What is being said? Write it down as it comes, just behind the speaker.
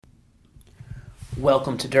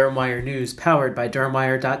Welcome to DermWire News, powered by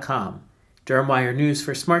DermWire.com. DermWire News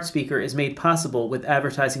for Smart Speaker is made possible with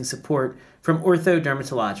advertising support from Ortho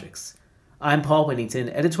Dermatologics. I'm Paul Whittington,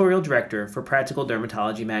 Editorial Director for Practical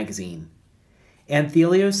Dermatology Magazine.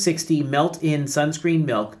 Anthelios 60 Melt-In Sunscreen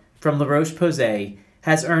Milk from La Roche-Posay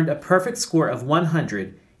has earned a perfect score of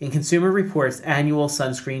 100 in Consumer Reports' annual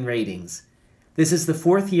sunscreen ratings. This is the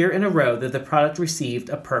fourth year in a row that the product received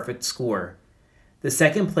a perfect score. The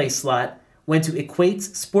second place slot went to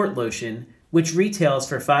Equate's Sport Lotion, which retails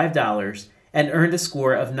for $5 and earned a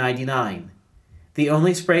score of 99. The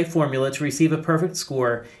only spray formula to receive a perfect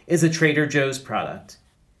score is a Trader Joe's product.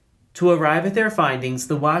 To arrive at their findings,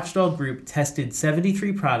 the Watchdog Group tested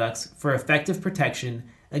 73 products for effective protection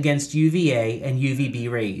against UVA and UVB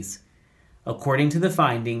rays. According to the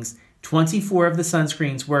findings, 24 of the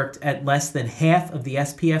sunscreens worked at less than half of the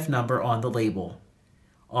SPF number on the label.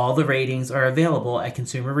 All the ratings are available at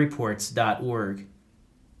consumerreports.org.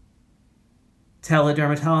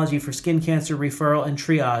 Teledermatology for skin cancer referral and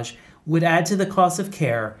triage would add to the cost of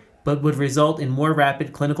care, but would result in more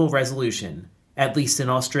rapid clinical resolution, at least in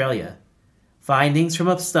Australia. Findings from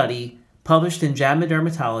a study published in JAMA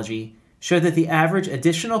Dermatology show that the average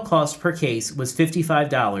additional cost per case was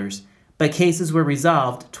 $55, but cases were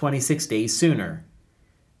resolved 26 days sooner.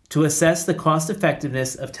 To assess the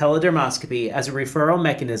cost-effectiveness of teledermoscopy as a referral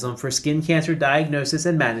mechanism for skin cancer diagnosis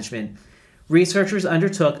and management, researchers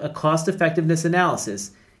undertook a cost-effectiveness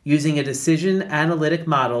analysis using a decision analytic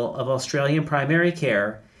model of Australian primary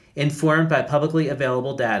care informed by publicly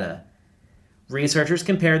available data. Researchers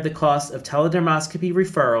compared the cost of teledermoscopy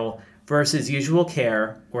referral versus usual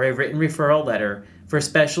care or a written referral letter for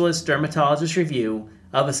specialist dermatologist review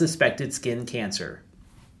of a suspected skin cancer.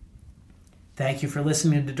 Thank you for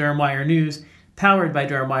listening to DermWire News, powered by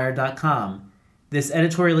DermWire.com. This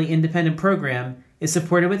editorially independent program is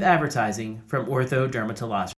supported with advertising from Ortho Dermatologics.